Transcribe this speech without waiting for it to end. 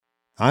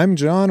I'm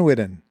John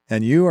Whiddon,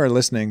 and you are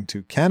listening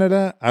to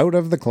Canada Out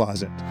of the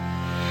Closet.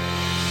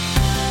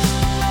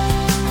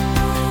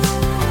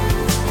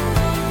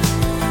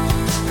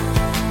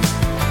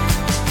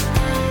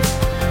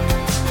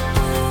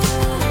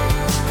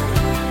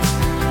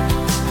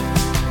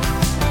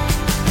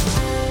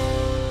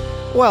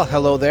 Well,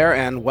 hello there,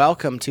 and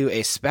welcome to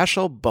a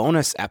special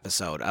bonus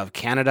episode of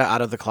Canada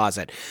Out of the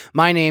Closet.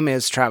 My name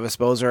is Travis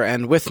Bozer,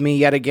 and with me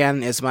yet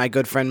again is my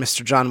good friend,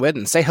 Mr. John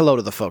Whiddon. Say hello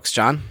to the folks,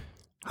 John.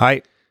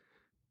 Hi.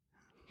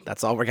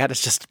 That's all we got?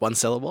 It's just one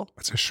syllable?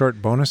 It's a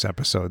short bonus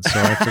episode,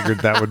 so I figured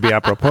that would be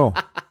apropos.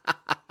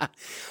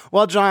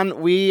 Well,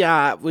 John, we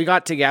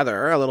got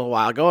together a little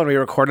while ago, and we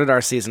recorded our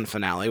season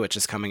finale, which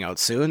is coming out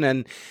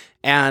soon,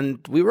 and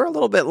we were a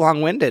little bit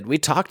long-winded. We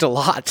talked a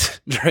lot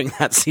during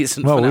that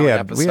season finale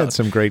episode. We had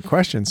some great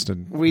questions to...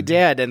 We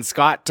did, and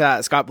Scott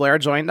Blair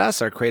joined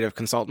us, our creative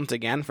consultant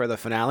again for the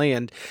finale,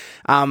 and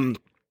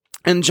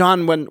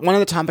John, one of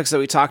the topics that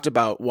we talked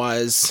about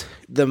was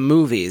the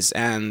movies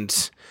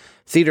and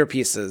theater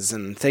pieces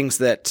and things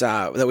that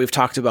we've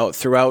talked about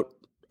throughout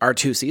our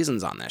 2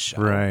 seasons on this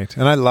show. Right,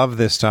 and I love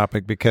this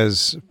topic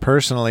because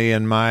personally,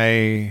 in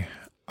my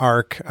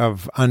arc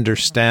of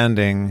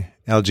understanding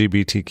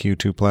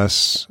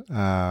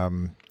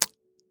LGBTQ2+,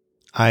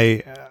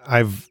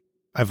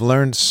 I've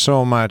learned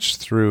so much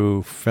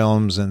through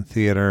films and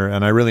theater,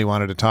 and I really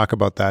wanted to talk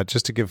about that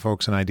just to give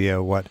folks an idea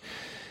of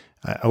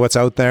what's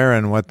out there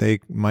and what they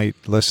might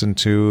listen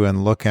to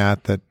and look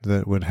at that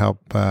would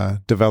help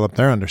develop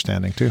their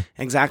understanding too.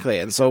 Exactly,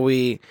 and so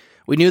we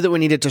knew that we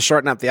needed to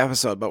shorten up the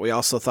episode, but we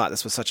also thought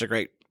this was such a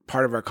great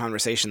part of our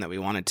conversation that we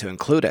wanted to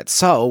include it.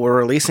 So we're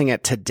releasing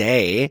it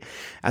today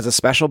as a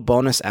special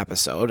bonus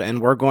episode,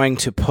 and we're going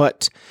to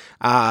put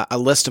a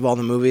list of all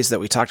the movies that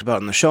we talked about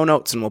in the show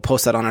notes, and we'll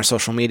post that on our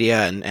social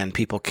media, and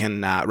people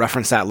can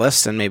reference that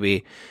list and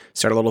maybe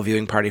start a little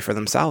viewing party for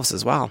themselves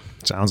as well.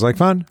 Sounds like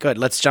fun. Good.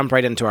 Let's jump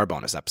right into our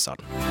bonus episode.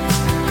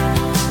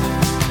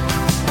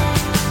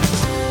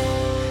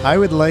 I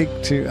would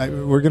like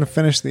to, we're going to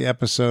finish the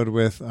episode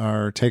with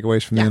our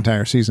takeaways from the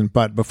entire season.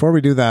 But before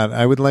we do that,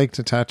 I would like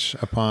to touch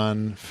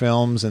upon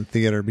films and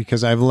theater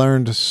because I've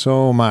learned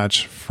so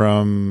much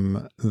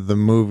from the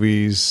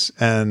movies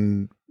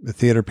and the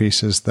theater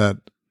pieces that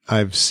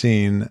I've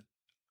seen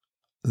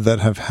that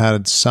have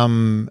had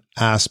some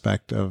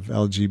aspect of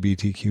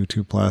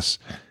LGBTQ2+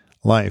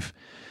 life.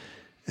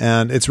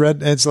 And it's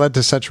led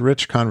to such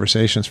rich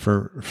conversations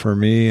for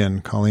me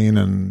and Colleen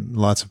and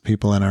lots of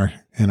people in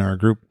our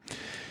group.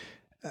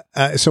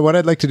 So what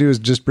I'd like to do is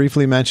just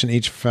briefly mention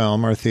each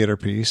film or theater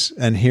piece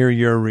and hear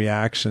your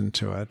reaction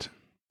to it.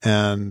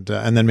 And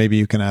then maybe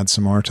you can add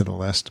some more to the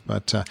list.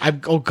 But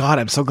oh God,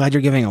 I'm so glad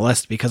you're giving a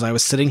list because I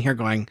was sitting here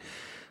going,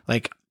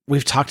 like,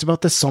 we've talked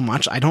about this so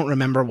much. I don't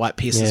remember what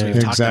pieces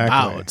we've talked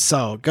about.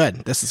 So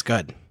good. This is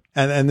good.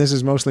 And this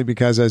is mostly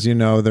because, as you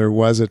know, there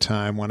was a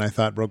time when I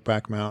thought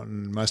Brokeback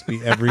Mountain must be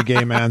every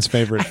gay man's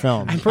favorite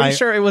film. I'm pretty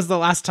sure it was the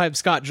last time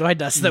Scott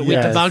joined us that we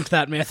debunked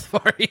that myth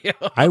for you.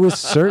 I was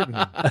certain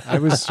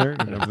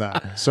of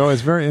that. So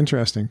it's very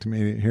interesting to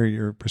me to hear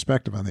your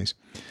perspective on these.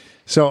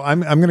 So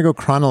I'm going to go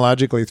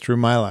chronologically through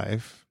my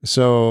life.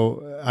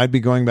 So I'd be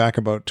going back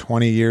about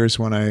 20 years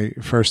when I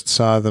first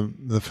saw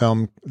the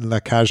film La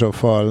Cage aux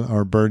Folles,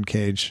 or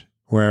Birdcage,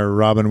 where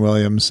Robin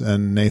Williams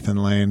and Nathan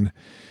Lane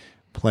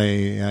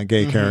play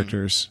gay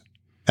characters.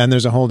 And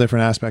there's a whole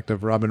different aspect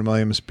of Robin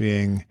Williams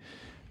being,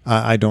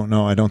 I don't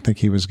know, I don't think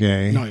he was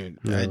gay. No,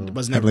 it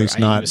was never, at least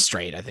not, he was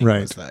straight, I think.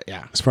 Right, was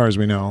as far as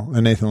we know.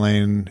 And Nathan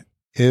Lane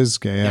is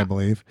gay, I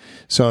believe.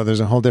 So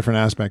there's a whole different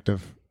aspect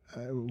of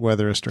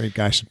whether a straight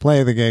guy should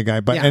play the gay guy.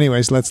 But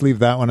anyways, let's leave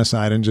that one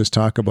aside and just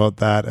talk about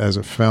that as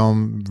a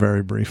film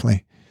very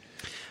briefly.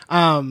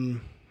 I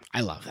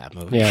love that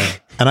movie. Yeah.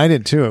 And I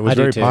did too. It was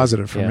very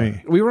positive for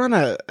me. We were on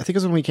I think it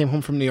was when we came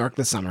home from New York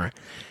this summer.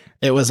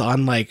 It was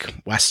on like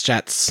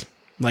WestJet's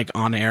like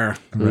on air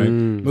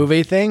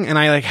movie thing. And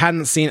I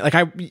hadn't seen it. Like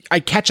I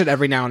catch it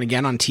every now and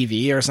again on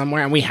TV or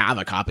somewhere, and we have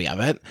a copy of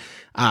it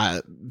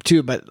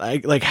too, but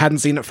I hadn't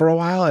seen it for a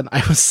while. And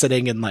I was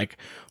sitting in like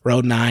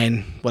row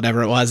 9,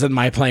 whatever it was, in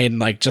my plane,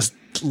 like just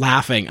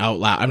laughing out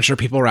loud. I'm sure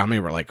people around me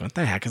were like, what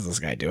the heck is this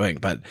guy doing?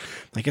 But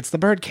like, it's the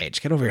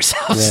Birdcage. Get over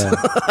yourselves.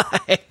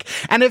 Yeah.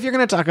 And if you're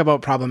going to talk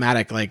about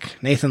problematic,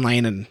 like Nathan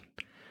Lane and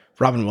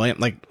Robin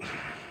Williams, like,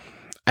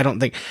 I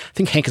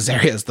think Hank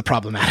Azaria is the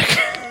problematic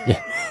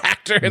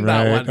actor in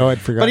that one. Oh,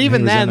 I'd forgotten. But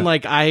even then,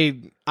 like, I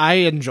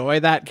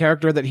enjoy that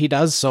character that he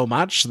does so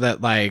much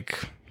that, like,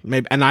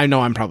 maybe, and I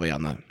know I'm probably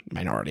on the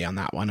minority on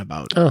that one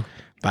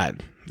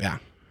but yeah.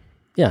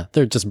 Yeah,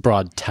 they're just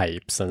broad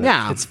types, and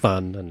it's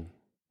fun. And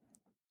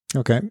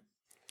okay.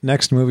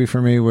 Next movie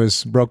for me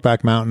was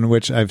Brokeback Mountain,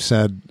 which I've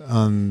said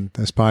on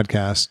this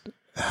podcast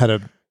had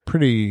a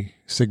pretty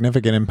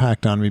significant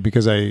impact on me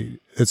because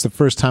it's the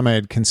first time I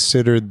had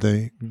considered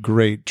the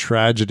great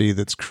tragedy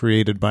that's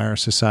created by our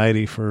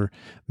society for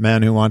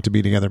men who want to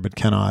be together but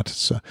cannot.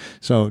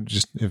 So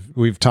just, if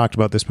we've talked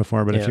about this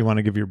before, but if you want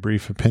to give your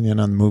brief opinion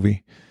on the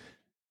movie.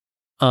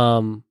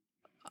 I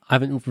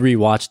haven't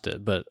rewatched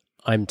it, but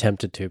I'm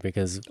tempted to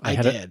because I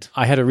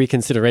had a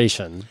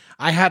reconsideration.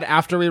 I had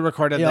after we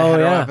recorded the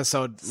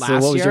episode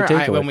last year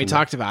when we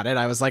talked about it.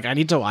 I was like, I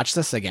need to watch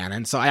this again,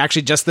 and so I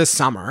actually just this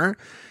summer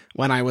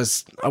when I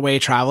was away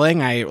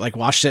traveling, I like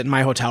watched it in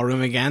my hotel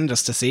room again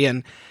just to see,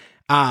 and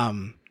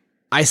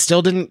I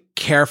still didn't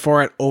care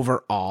for it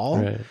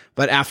overall. Right.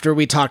 But after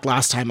we talked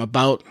last time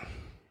about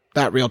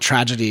that real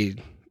tragedy,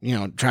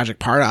 tragic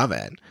part of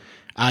it,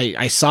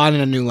 I saw it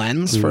in a new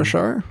lens for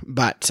sure,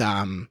 but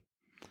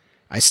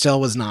I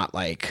still was not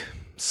like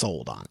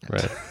sold on it.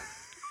 Right.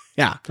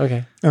 Yeah.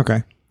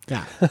 Okay.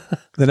 Yeah.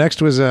 The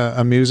next was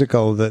a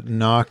musical that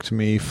knocked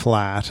me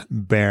flat,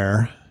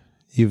 Bear.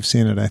 You've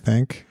seen it, I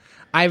think.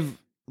 I've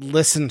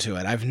listened to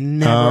it. I've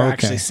never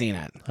actually seen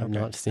it. I've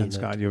not seen it.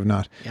 Scott, you have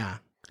not. Yeah.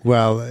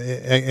 Well,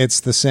 it's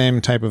the same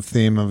type of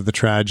theme of the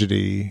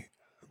tragedy,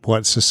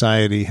 what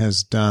society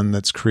has done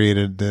that's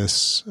created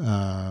this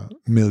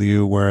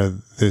milieu where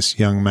this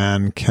young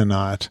man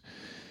cannot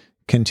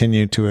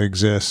continue to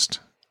exist.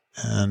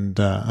 And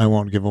I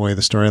won't give away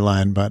the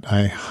storyline, but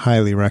I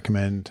highly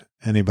recommend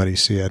anybody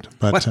see it.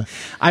 But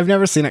I've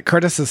never seen it.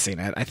 Curtis has seen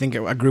it. I think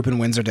a group in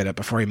Windsor did it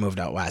before he moved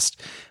out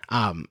west.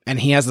 And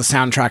he has the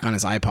soundtrack on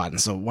his iPod.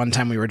 And so one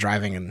time we were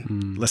driving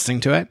and listening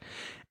to it.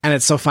 And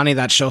it's so funny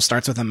that show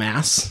starts with a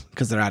mass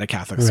because they're at a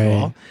Catholic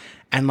school.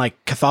 And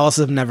like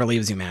Catholicism never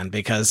leaves you, man,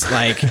 because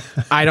like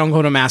I don't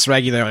go to mass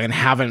regularly and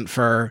haven't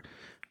for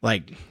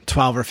like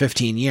 12 or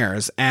 15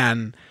 years.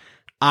 And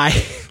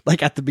I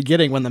like at the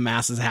beginning when the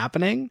mass is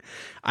happening,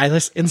 I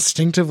just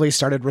instinctively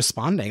started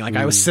responding. Like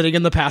I was sitting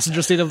in the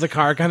passenger seat of the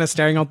car, kind of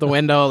staring out the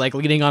window, like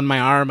leaning on my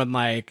arm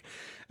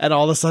and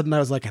all of a sudden I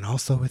was like, and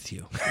also with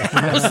you.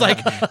 I was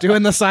like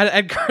doing the side,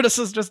 and Curtis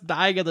is just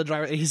dying in the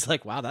driver. He's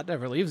like, wow, that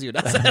never leaves you,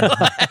 does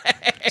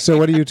it? So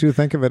what do you two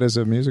think of it as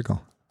a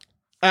musical?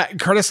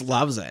 Curtis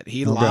loves it.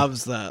 He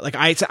loves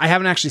I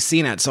haven't actually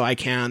seen it, so I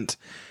can't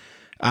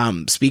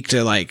speak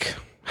to like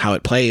how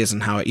it plays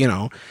and how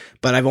it,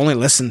 but I've only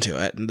listened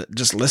to it, and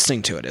just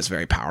listening to it is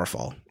very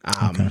powerful.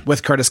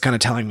 With Curtis kind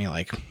of telling me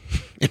like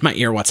in my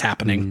ear what's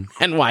happening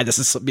and why this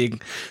is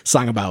being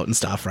sung about and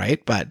stuff. Right.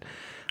 But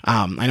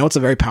I know it's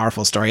a very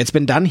powerful story. It's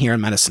been done here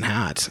in Medicine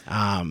Hat.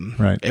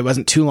 Right. It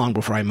wasn't too long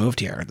before I moved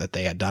here that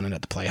they had done it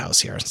at the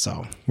Playhouse here.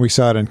 So we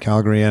saw it in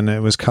Calgary, and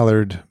it was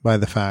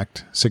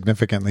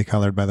significantly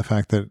colored by the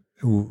fact that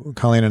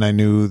Colleen and I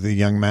knew the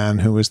young man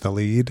who was the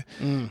lead,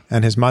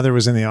 and his mother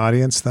was in the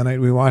audience the night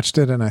we watched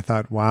it. And I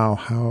thought, wow,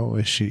 how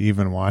is she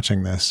even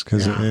watching this?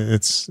 Because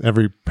it's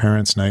every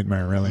parent's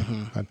nightmare, really.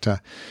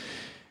 But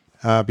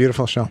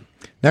beautiful show.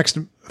 Next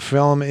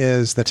film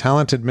is The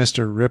Talented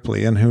Mr.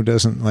 Ripley, and who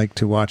doesn't like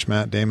to watch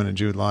Matt Damon and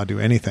Jude Law do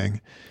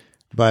anything?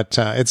 But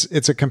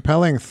it's a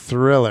compelling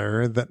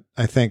thriller that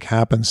I think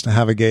happens to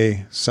have a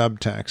gay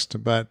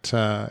subtext. But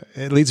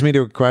it leads me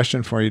to a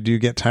question for you. Do you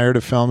get tired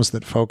of films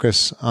that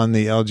focus on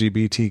the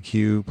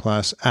LGBTQ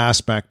plus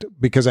aspect?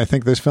 Because I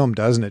think this film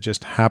doesn't. It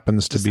just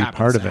happens to be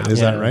part of it. Is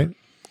that right?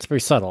 It's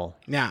very subtle.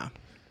 Yeah.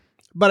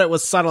 But it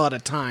was subtle at a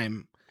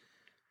time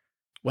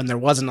when there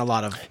wasn't a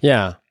lot of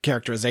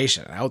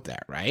characterization out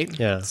there, right?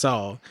 Yeah.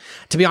 So,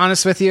 to be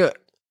honest with you,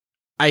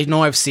 I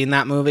know I've seen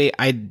that movie.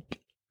 I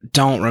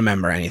don't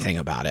remember anything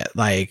about it.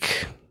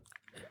 Like,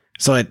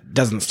 so it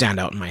doesn't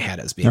stand out in my head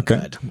as being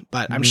good.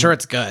 But I'm sure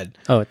it's good.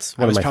 Oh, it's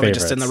one of my favorites. I was probably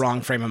just in the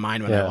wrong frame of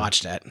mind when I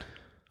watched it.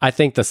 I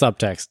think the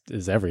subtext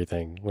is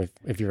everything.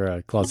 If you're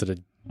a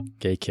closeted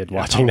gay kid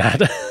watching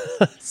that,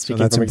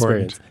 speaking from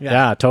experience,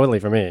 totally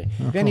for me.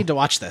 Maybe I need to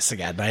watch this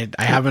again. But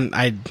I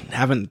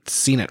haven't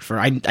seen it for.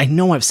 I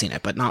know I've seen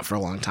it, but not for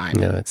a long time.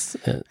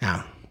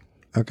 Yeah,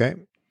 Okay.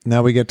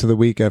 Now we get to the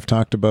week I've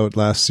talked about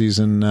last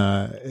season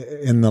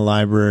in the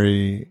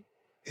library,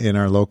 in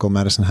our local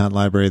Medicine Hat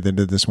library. They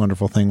did this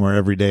wonderful thing where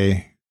every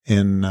day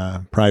in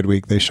Pride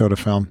Week they showed a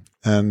film.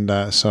 And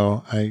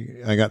so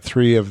I got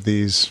 3 of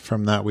these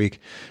from that week.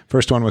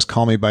 First one was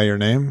Call Me By Your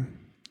Name.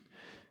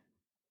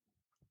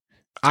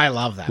 I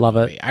love that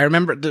movie. I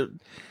remember,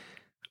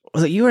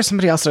 was it you or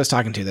somebody else I was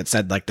talking to that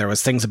said like there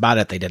was things about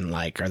it they didn't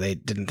like, or they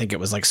didn't think it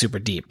was like super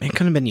deep? It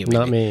couldn't have been you.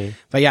 Not me.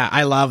 But yeah,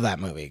 I love that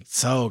movie.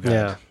 So good.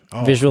 Yeah.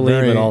 Visually,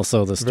 but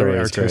also the story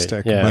very is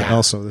artistic, great. but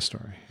also the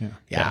story.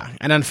 Yeah.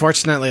 And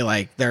unfortunately,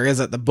 like there's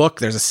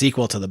a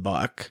sequel to the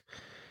book,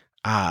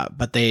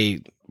 but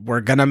they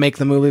were going to make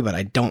the movie, but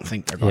I don't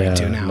think they're going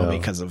to now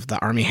because of the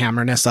Armie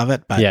Hammerness of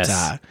it. But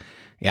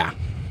yeah.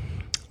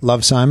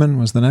 Love, Simon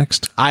was the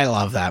next. I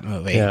love that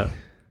movie. Yeah.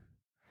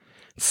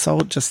 So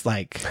just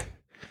like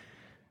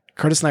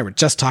Curtis and I were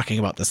just talking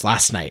about this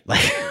last night,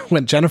 like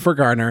when Jennifer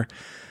Garner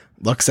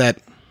looks at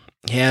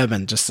him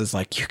and just is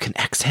like, you can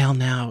exhale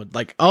now.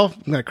 Like, oh,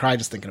 I'm going to cry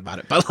just thinking about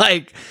it. But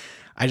like,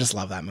 I just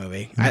love that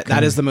movie. Okay.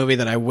 That is the movie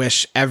that I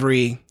wish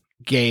every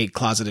gay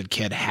closeted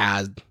kid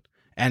had.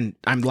 And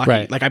I'm lucky.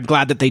 Right. Like, I'm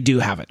glad that they do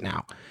have it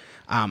now.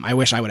 I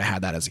wish I would have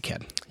had that as a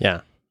kid.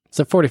 Yeah. It's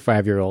a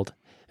 45-year-old.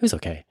 It was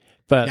okay.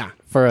 But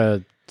for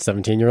a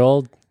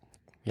 17-year-old,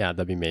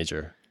 that'd be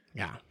major.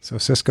 Yeah. So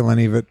Siskel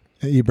and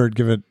Ebert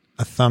give it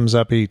a thumbs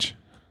up each.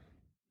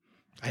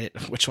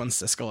 Which one's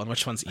Siskel and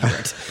which one's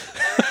Ebert?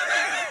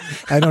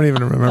 I don't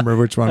even remember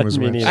which one was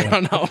which. I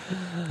don't know.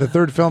 The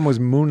third film was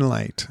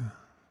Moonlight.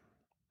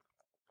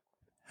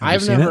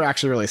 I've never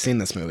actually really seen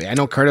this movie. I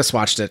know Curtis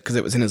watched it because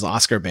it was in his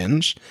Oscar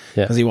binge,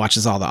 because he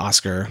watches all the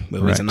Oscar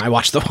movies, and I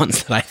watched the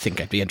ones that I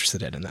think I'd be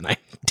interested in, and then I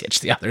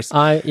ditched the others.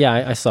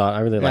 I saw it.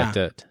 I really liked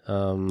it.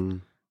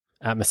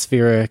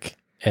 Atmospheric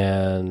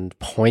and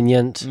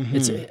poignant.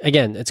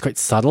 It's quite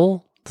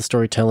subtle. The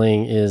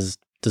storytelling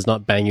does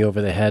not bang you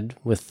over the head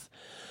with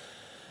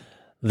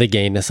the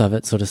gayness of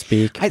it, so to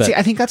speak.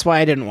 I think that's why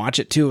I didn't watch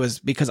it too, was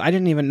because I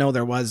didn't even know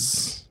there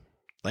was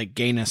like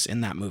gayness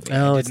in that movie.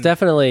 Oh, it's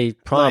definitely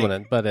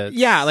prominent, but it's...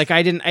 Yeah, like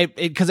I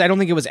because I don't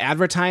think it was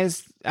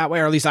advertised that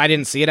way, or at least I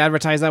didn't see it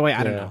advertised that way.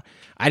 I don't know.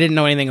 I didn't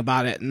know anything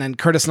about it. And then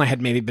Curtis and I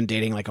had maybe been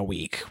dating like a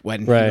week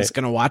when he was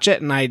going to watch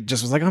it. And I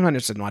just was like, I'm not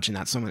interested in watching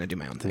that, so I'm going to do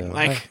my own thing.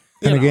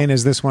 And again,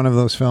 is this one of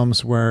those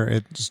films where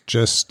it's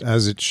just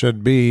as it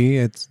should be?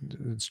 It's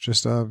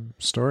just a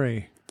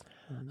story.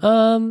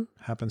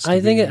 Happens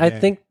to be I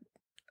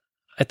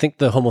think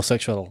the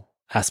homosexual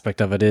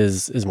aspect of it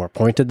is more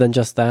pointed than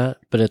just that,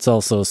 but it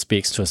also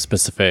speaks to a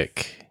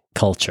specific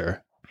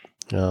culture,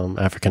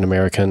 African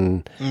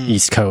American,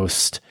 East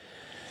Coast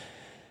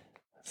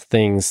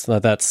things.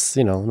 That's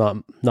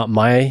not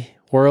my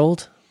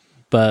world,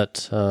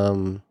 but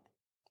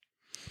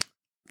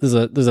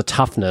there's a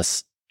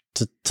toughness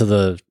to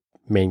the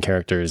main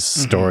character's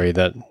story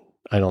that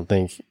I don't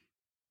think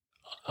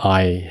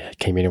I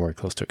came anywhere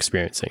close to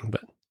experiencing.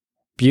 But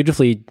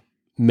beautifully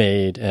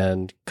made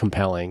and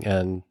compelling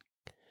and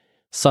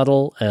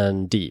subtle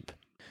and deep.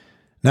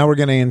 Now we're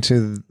getting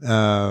into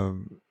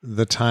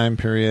the time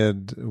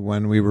period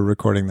when we were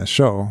recording this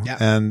show. Yeah.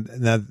 And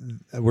that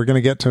we're going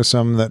to get to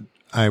some that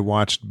I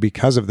watched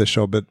because of the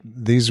show, but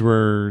these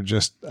were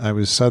I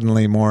was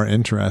suddenly more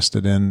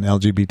interested in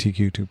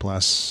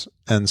LGBTQ2+,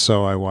 and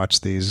so I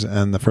watched these.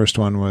 And the first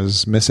one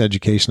was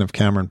Miseducation of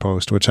Cameron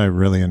Post, which I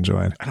really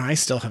enjoyed. And I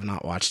still have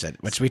not watched it,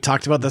 which we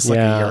talked about this a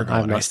year ago,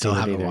 and I still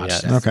haven't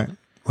watched it. Okay.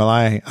 Well,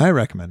 I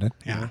recommend it.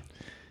 Yeah.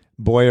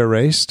 Boy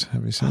Erased.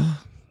 Have you seen?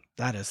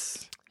 That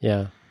is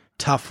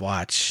tough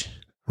watch.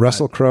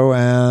 Russell Crowe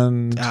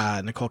and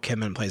Nicole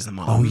Kidman plays the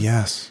mom. Oh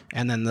yes,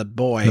 and then the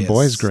boy. The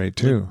boy's great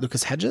too.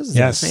 Lucas Hedges. Is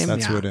yes, that his name?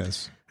 That's who it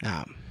is.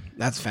 Yeah,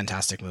 that's a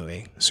fantastic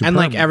movie. Superb. And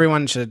like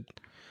everyone should.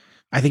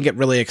 I think it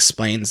really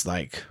explains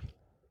like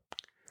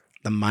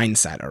the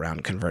mindset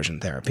around conversion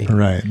therapy.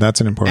 Right,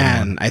 that's an important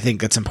one. And I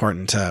think it's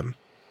important to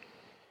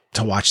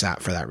watch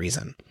that for that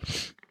reason.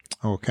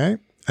 Okay,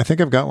 I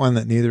think I've got one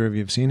that neither of you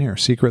have seen here.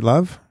 Secret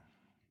Love.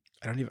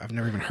 I've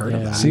never even heard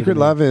of that. Secret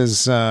Love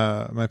is,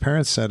 my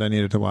parents said I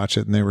needed to watch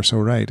it, and they were so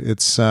right.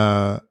 It's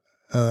a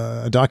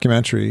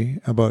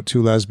documentary about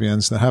two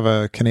lesbians that have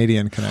a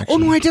Canadian connection. Oh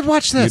no, I did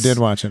watch this. You did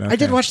watch it. Okay. I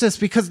did watch this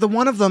because the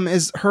one of them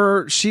is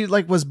she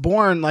like was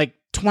born like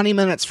 20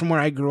 minutes from where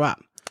I grew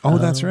up. Oh,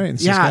 that's right.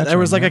 Yeah, there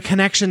was like a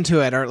connection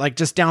to it, or like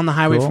just down the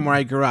highway from where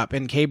I grew up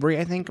in Cabri,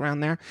 I think, around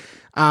there.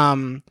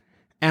 And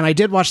I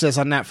did watch this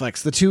on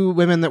Netflix. The two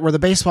women that were the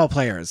baseball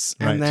players,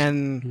 and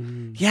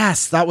then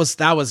yes, that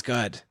was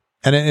good.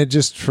 And it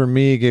just, for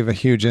me, gave a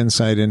huge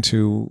insight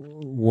into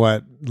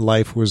what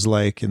life was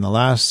like in the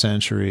last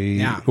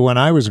century. When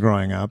I was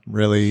growing up,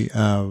 really,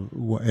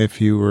 if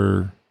you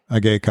were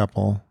a gay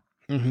couple,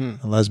 a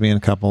lesbian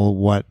couple,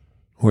 what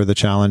were the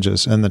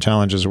challenges? And the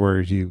challenges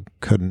were you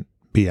couldn't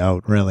be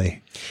out,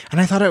 really.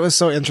 And I thought it was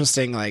so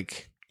interesting,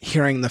 like,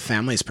 hearing the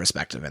family's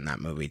perspective in that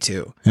movie,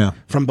 too. Yeah.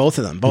 From both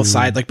of them, both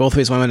sides, like both of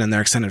these women and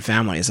their extended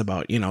families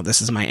about,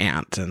 this is my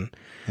aunt.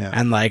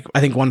 And like,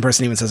 I think one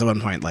person even says at one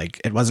point, like,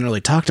 it wasn't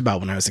really talked about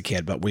when I was a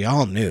kid, but we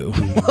all knew,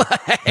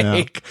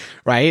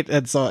 right?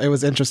 And so it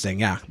was interesting.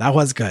 Yeah, that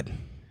was good.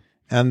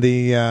 And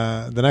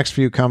the next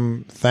few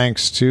come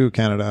thanks to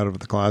Canada Out of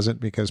the Closet,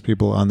 because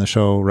people on the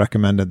show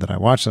recommended that I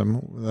watch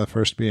them. The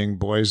first being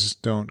Boys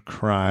Don't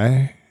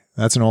Cry.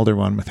 That's an older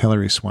one with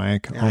Hilary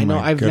Swank. Yeah, I know.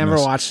 I've never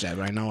watched it,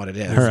 but I know what it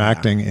is. Her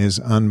acting is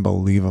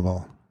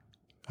unbelievable.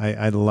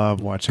 I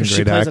love watching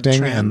great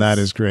acting, and that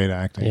is great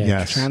acting. Yeah.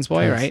 Yes. Trans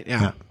boy, right?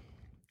 Yeah.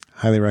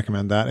 Highly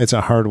recommend that. It's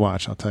a hard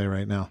watch, I'll tell you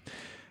right now.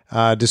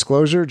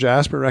 Disclosure,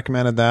 Jasper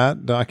recommended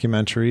that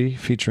documentary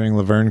featuring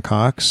Laverne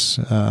Cox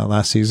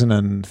last season,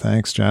 and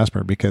thanks,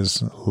 Jasper,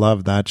 because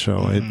loved that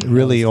show. It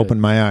really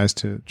opened my eyes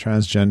to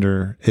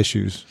transgender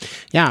issues.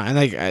 Yeah, and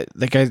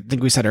like I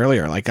think we said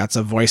earlier, like that's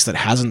a voice that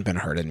hasn't been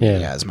heard in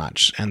media as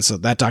much, and so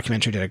that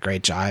documentary did a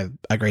great job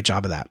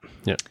of that.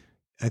 Yeah.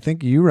 I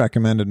think you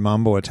recommended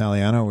Mambo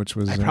Italiano, which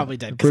was I probably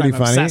did because I'm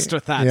funny. obsessed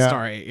with that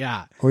story.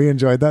 Yeah, we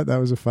enjoyed that. That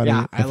was a funny,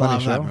 I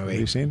love show. that movie. Have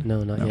you seen?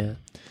 No, not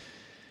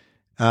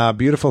yet.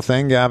 Beautiful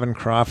Thing, Gavin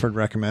Crawford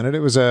recommended.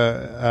 It was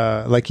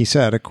like he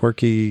said, a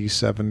quirky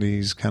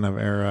 70s kind of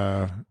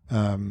era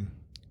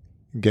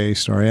gay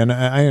story, and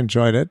I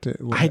enjoyed it.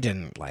 I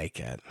didn't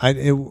like it.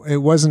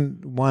 It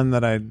wasn't one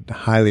that I'd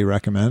highly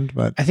recommend,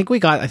 but I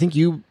think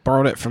you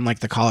borrowed it from like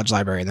the college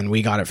library, and then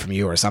we got it from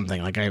you or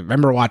something. Like I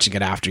remember watching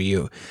it after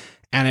you,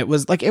 and it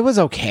was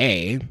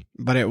okay,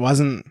 but it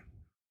wasn't.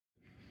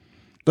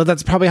 But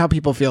that's probably how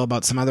people feel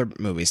about some other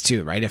movies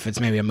too, right? If it's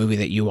maybe a movie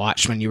that you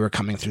watched when you were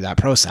coming through that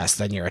process,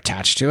 then you're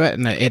attached to it,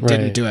 and it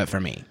didn't do it for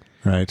me.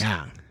 Right.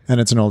 Yeah. And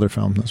it's an older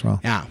film as well.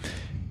 Yeah.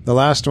 The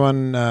last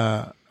one,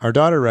 our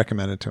daughter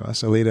recommended to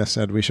us. Alita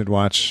said we should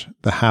watch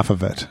the half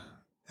of it.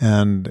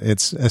 And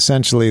it's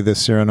essentially the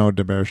Cyrano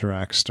de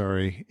Bergerac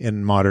story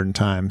in modern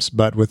times,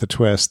 but with a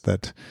twist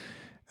that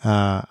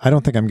I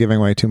don't think I'm giving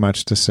away too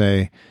much to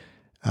say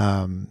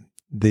the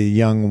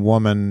young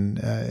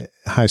woman,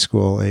 high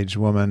school age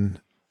woman,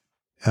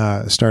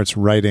 starts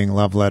writing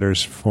love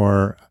letters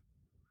for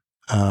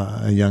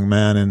a young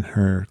man in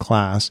her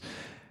class,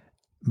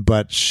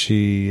 but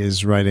she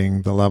is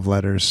writing the love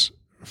letters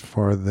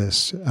for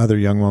this other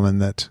young woman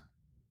that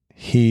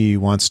he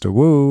wants to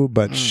woo,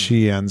 but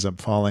she ends up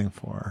falling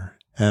for.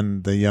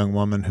 And the young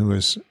woman who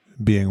is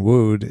being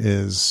wooed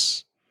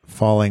is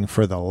falling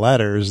for the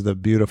letters, the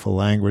beautiful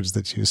language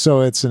that's used. So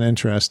it's an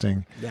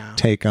interesting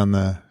take on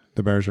the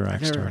Bergerac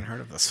I've never story. even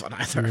heard of this one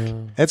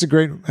either. It's a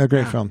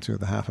great film too,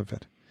 the half of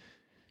it.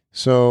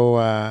 So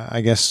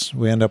I guess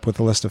we end up with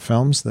a list of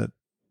films that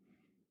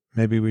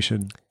maybe we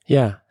should...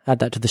 Yeah, add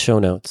that to the show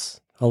notes.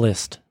 A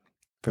list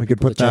for We could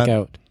people put to check that-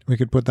 out. We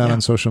could put that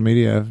on social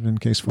media in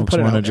case folks put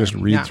it want to out there. just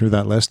read through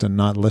that list and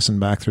not listen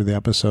back through the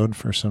episode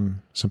for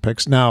some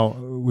picks. Now,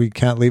 we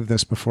can't leave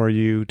this before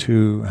you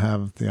to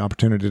have the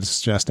opportunity to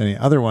suggest any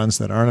other ones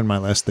that aren't on my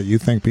list that you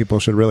think people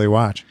should really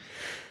watch.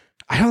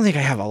 I don't think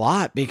I have a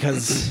lot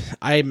because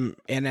I'm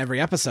in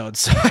every episode.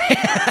 So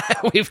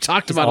we've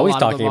talked about always a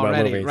lot of talking them about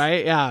already, movies.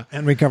 right? Yeah.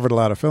 And we covered a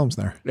lot of films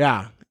there.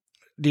 Yeah.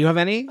 Do you have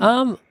any?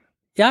 Yeah,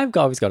 I've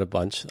always got a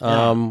bunch.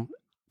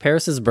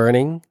 Paris is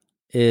Burning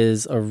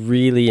is a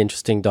really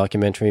interesting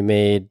documentary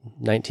made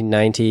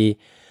 1990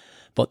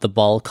 about the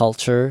ball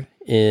culture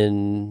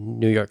in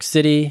New York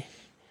City.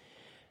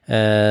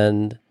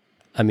 And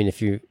I mean,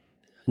 if you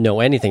know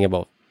anything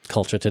about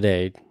culture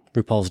today,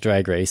 RuPaul's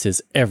Drag Race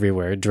is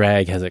everywhere.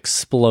 Drag has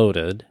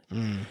exploded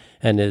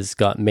and has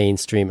got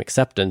mainstream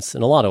acceptance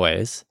in a lot of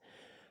ways.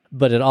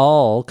 But it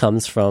all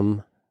comes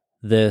from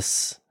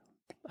this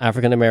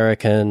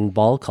African-American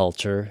ball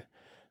culture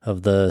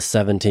of the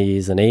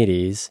 70s and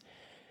 80s.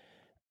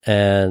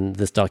 And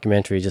this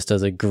documentary just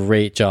does a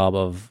great job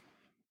of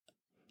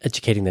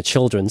educating the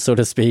children, so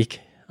to speak.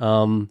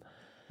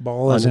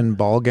 Ball as in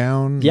ball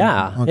gown?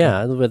 Yeah, Okay.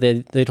 yeah. Where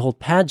they'd hold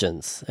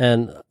pageants,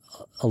 and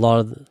a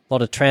lot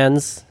of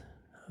trans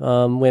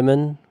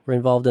women were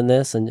involved in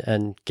this,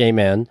 and gay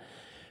men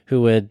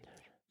who would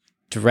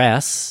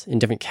dress in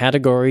different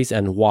categories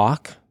and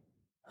walk,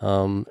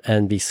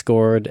 and be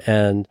scored.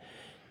 And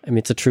I mean,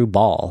 it's a true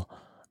ball,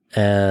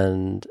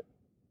 and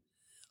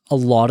a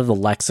lot of the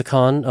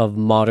lexicon of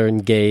modern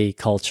gay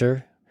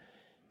culture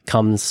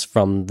comes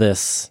from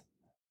this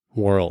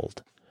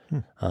world.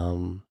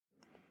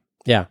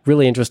 Yeah,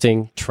 really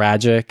interesting,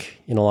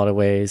 tragic in a lot of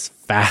ways,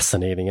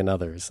 fascinating in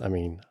others. I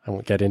mean, I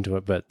won't get into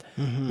it, but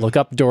look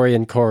up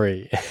Dorian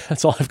Corey.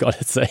 That's all I've got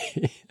to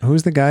say.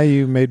 Who's the guy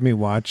you made me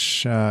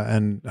watch?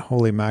 And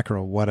holy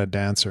mackerel, what a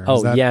dancer!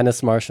 Oh,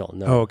 Yanis Marshall.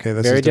 No. Oh, okay,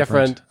 this very is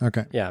different. different.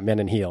 Okay, Yeah, men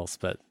in heels,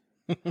 but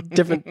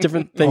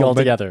different thing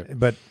altogether.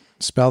 But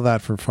spell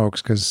that for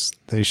folks because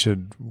they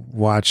should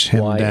watch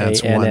him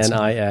dance once.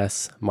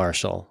 Yannis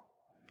Marshall,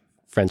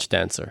 French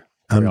dancer.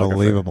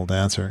 Unbelievable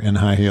dancer in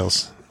high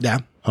heels. Yeah.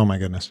 Oh my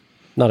goodness.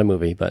 Not a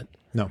movie, but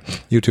No,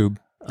 YouTube.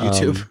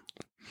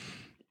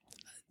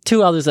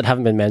 two others that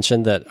haven't been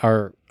mentioned that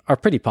are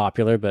pretty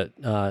popular, but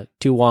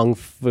Tu Wong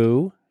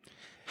Fu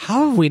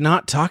How have we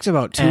not talked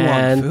about Tu Wong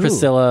and Fu?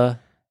 Priscilla,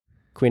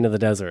 Queen of the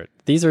Desert.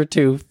 These are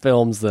two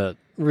films that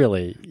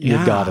really you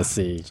Yeah. gotta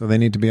see. So they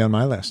need to be on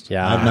my list.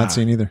 Yeah. I've not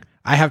seen either.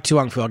 I have Tu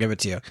Wong Fu. I'll give it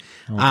to you.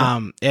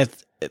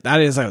 That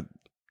is a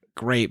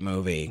great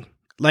movie.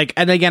 Like,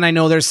 and again, I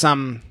know there's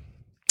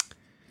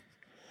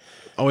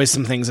always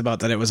some things about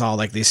that. It was all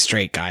like these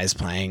straight guys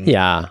playing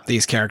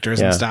these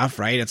characters and stuff,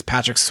 right? It's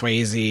Patrick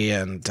Swayze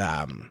and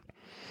the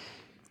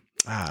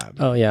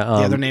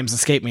other names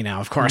escape me now,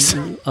 of course.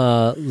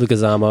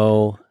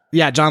 Leguizamo.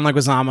 Yeah, John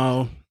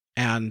Leguizamo,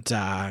 and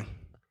I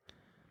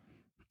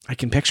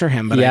can picture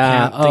him, but I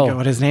can't think of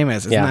what his name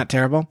is. Isn't that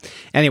terrible?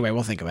 Anyway,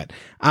 we'll think of it.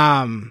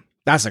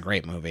 That's a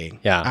great movie.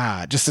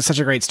 Yeah. Just such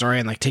a great story,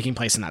 and like taking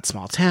place in that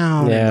small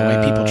town and the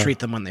way people treat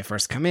them when they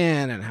first come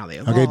in and how they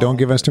evolve. Okay, don't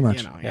give us too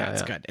much. You know,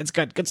 it's good. It's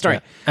good. Good story.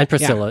 Yeah. And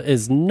Priscilla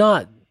is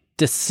not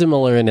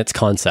dissimilar in its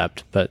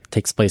concept, but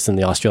takes place in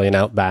the Australian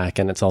outback,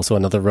 and it's also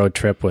another road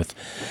trip with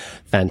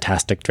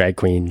fantastic drag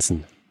queens,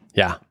 and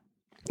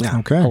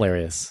Okay.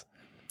 hilarious.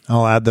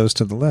 I'll add those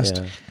to the list.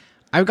 Yeah.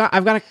 I've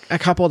got a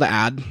couple to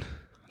add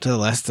to the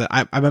list. That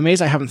I'm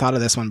amazed I haven't thought of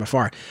this one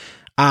before.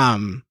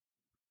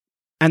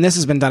 And this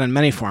has been done in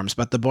many forms,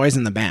 but The Boys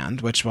in the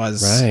Band, which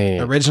was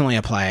originally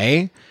a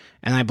play,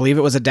 and I believe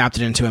it was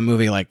adapted into a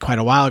movie like quite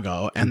a while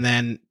ago, and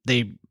then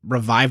they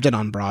revived it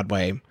on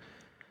Broadway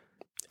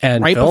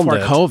And right filmed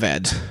before it.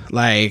 COVID.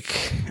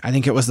 Like, I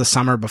think it was the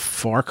summer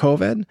before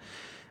COVID,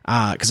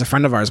 because a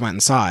friend of ours went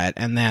and saw it,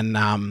 and then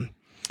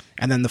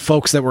the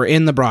folks that were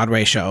in the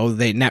Broadway show,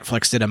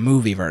 Netflix did a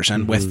movie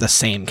version with the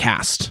same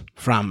cast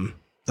from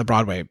the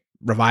Broadway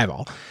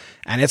revival.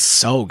 And it's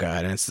so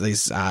good. And it's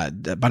these a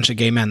bunch of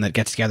gay men that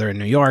get together in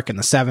New York in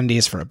the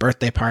 70s for a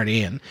birthday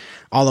party, and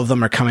all of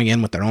them are coming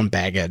in with their own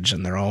baggage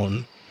and their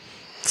own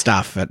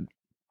stuff. And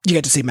you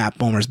get to see Matt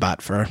Bomer's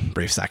butt for a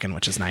brief second,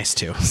 which is nice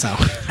too. So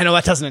I know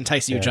that doesn't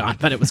entice you, John,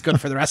 but it was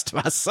good for the rest of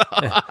us. So,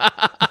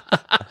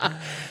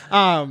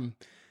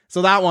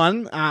 so that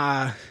one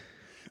I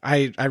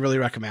really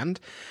recommend.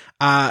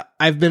 I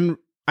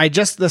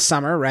just this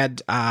summer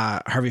read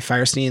Harvey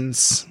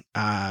Firestein's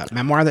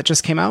memoir that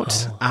just came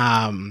out.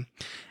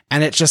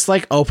 And it just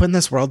like opened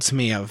this world to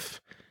me of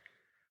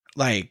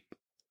like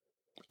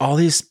all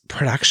these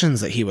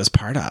productions that he was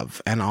part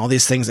of and all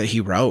these things that he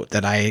wrote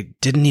that I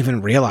didn't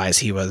even realize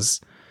he was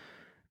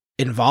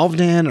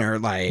involved in, or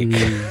like,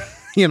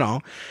 you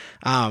know.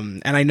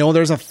 And I know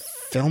there's a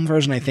film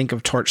version, I think,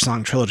 of Torch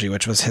Song Trilogy,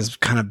 which was his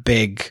kind of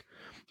big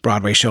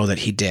Broadway show that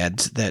he did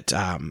that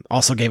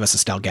also gave us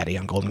Estelle Getty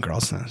on Golden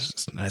Girls,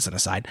 as an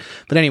aside.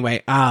 But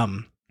anyway,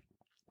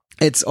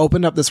 it's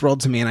opened up this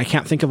world to me, and I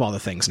can't think of all the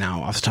things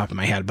now off the top of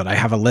my head, but I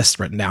have a list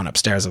written down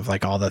upstairs of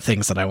like all the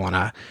things that I want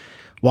to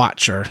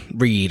watch or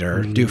read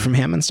or do from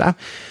him and stuff.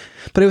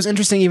 But it was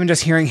interesting even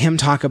just hearing him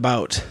talk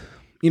about,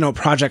 you know,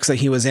 projects that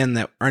he was in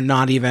that are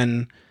not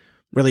even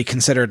really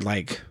considered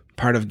like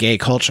part of gay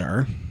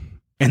culture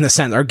in the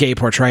sense, or gay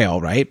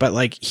portrayal, right? But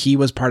like he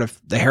was part of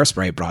the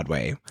Hairspray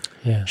Broadway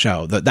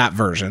show, that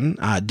version.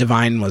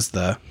 Divine was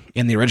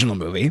in the original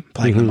movie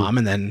playing the mom,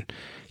 and then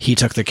he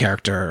took the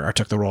character, or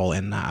took the role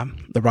in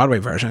the Broadway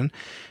version,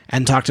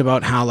 and talked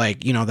about how,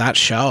 like, you know, that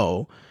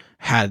show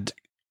had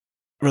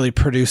really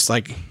produced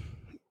like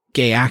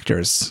gay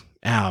actors,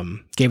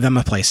 gave them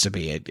a place to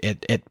be.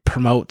 It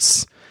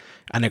promotes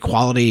an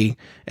equality,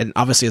 and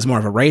obviously is more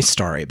of a race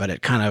story, but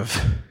it kind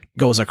of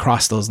goes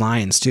across those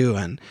lines too.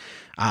 And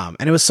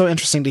it was so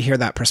interesting to hear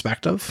that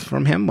perspective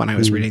from him when I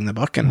was reading the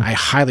book, and I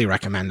highly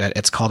recommend it.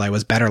 It's called I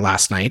Was Better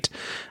Last Night,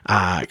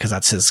 because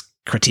that's his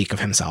critique of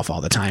himself all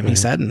the time, he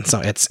said. And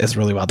so it's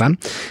really well done.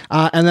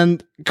 And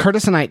then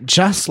Curtis and I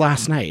just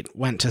last night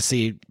went to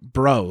see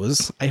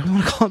Bros. I don't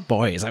want to call it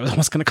Boys. I was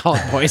almost going to call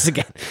it Boys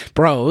again.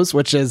 Bros,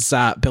 which is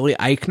Billy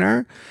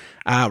Eichner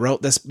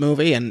wrote this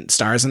movie and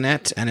stars in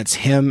it. And it's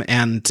him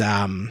and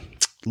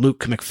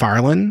Luke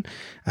McFarlane,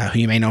 who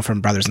you may know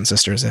from Brothers and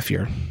Sisters if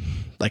you're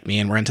like me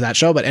and we're into that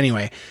show. But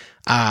anyway,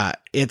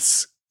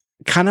 it's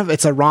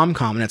a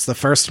rom-com, and it's the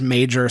first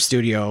major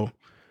studio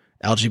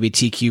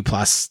LGBTQ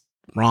plus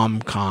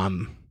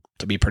rom-com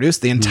to be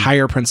produced. The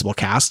entire principal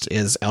cast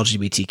is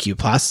LGBTQ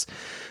plus.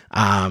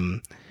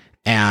 And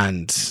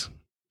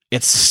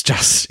it's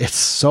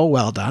so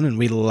well done, and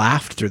we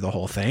laughed through the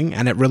whole thing,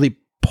 and it really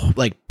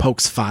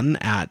pokes fun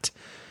at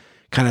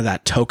kind of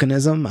that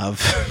tokenism of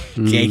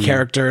gay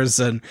characters.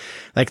 And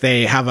like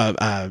they have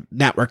a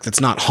network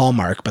that's not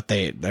Hallmark, but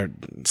they're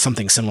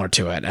something similar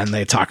to it. And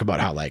they talk about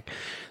how like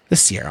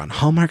this year on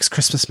Hallmark's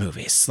Christmas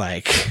movies,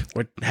 like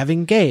we're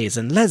having gays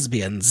and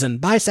lesbians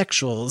and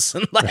bisexuals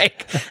and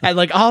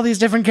like all these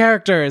different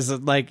characters,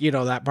 and like, you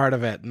know, that part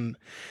of it. And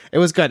it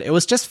was good. It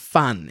was just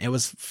fun. It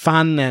was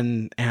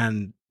fun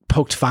and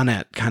poked fun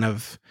at kind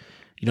of,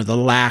 you know, the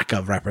lack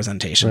of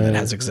representation that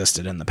has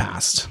existed in the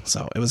past.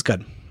 So it was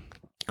good.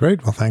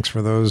 Great. Well, thanks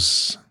for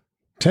those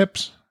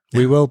tips.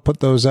 We will put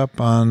those up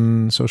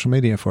on social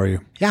media for you.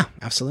 Yeah,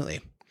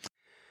 absolutely.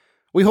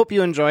 We hope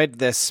you enjoyed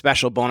this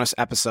special bonus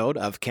episode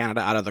of Canada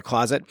Out of the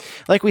Closet.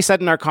 Like we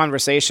said in our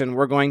conversation,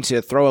 we're going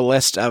to throw a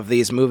list of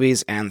these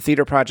movies and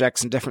theater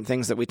projects and different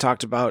things that we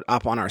talked about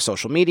up on our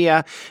social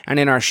media and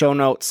in our show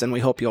notes, and we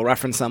hope you'll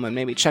reference them and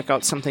maybe check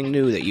out something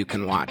new that you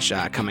can watch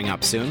coming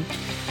up soon.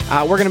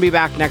 We're going to be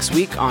back next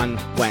week on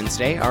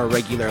Wednesday, our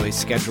regularly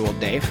scheduled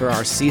day, for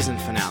our season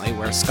finale,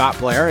 where Scott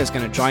Blair is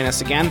going to join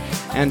us again,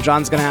 and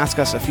John's going to ask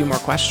us a few more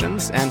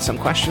questions and some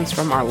questions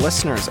from our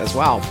listeners as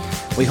well.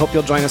 We hope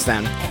you'll join us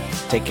then.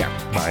 Take care.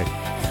 Bye.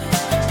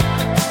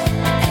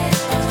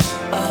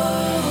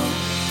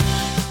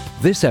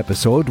 This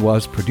episode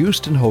was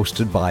produced and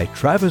hosted by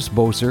Travis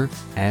Boser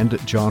and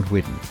John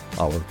Whidden.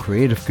 Our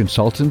creative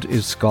consultant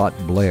is Scott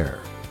Blair.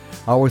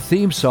 Our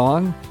theme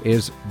song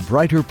is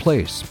Brighter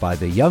Place by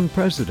the Young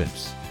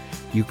Presidents.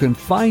 You can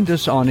find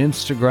us on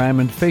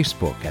Instagram and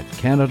Facebook at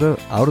Canada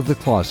Out of the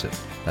Closet.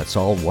 That's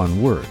all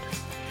one word.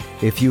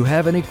 If you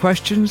have any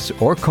questions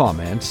or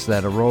comments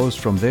that arose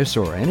from this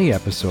or any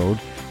episode,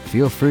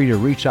 feel free to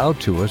reach out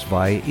to us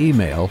via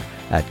email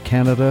at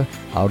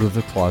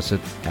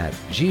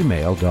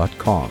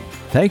canadaoutofthecloset@gmail.com.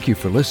 Thank you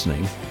for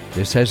listening.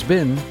 This has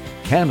been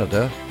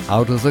Canada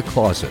Out of the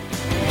Closet.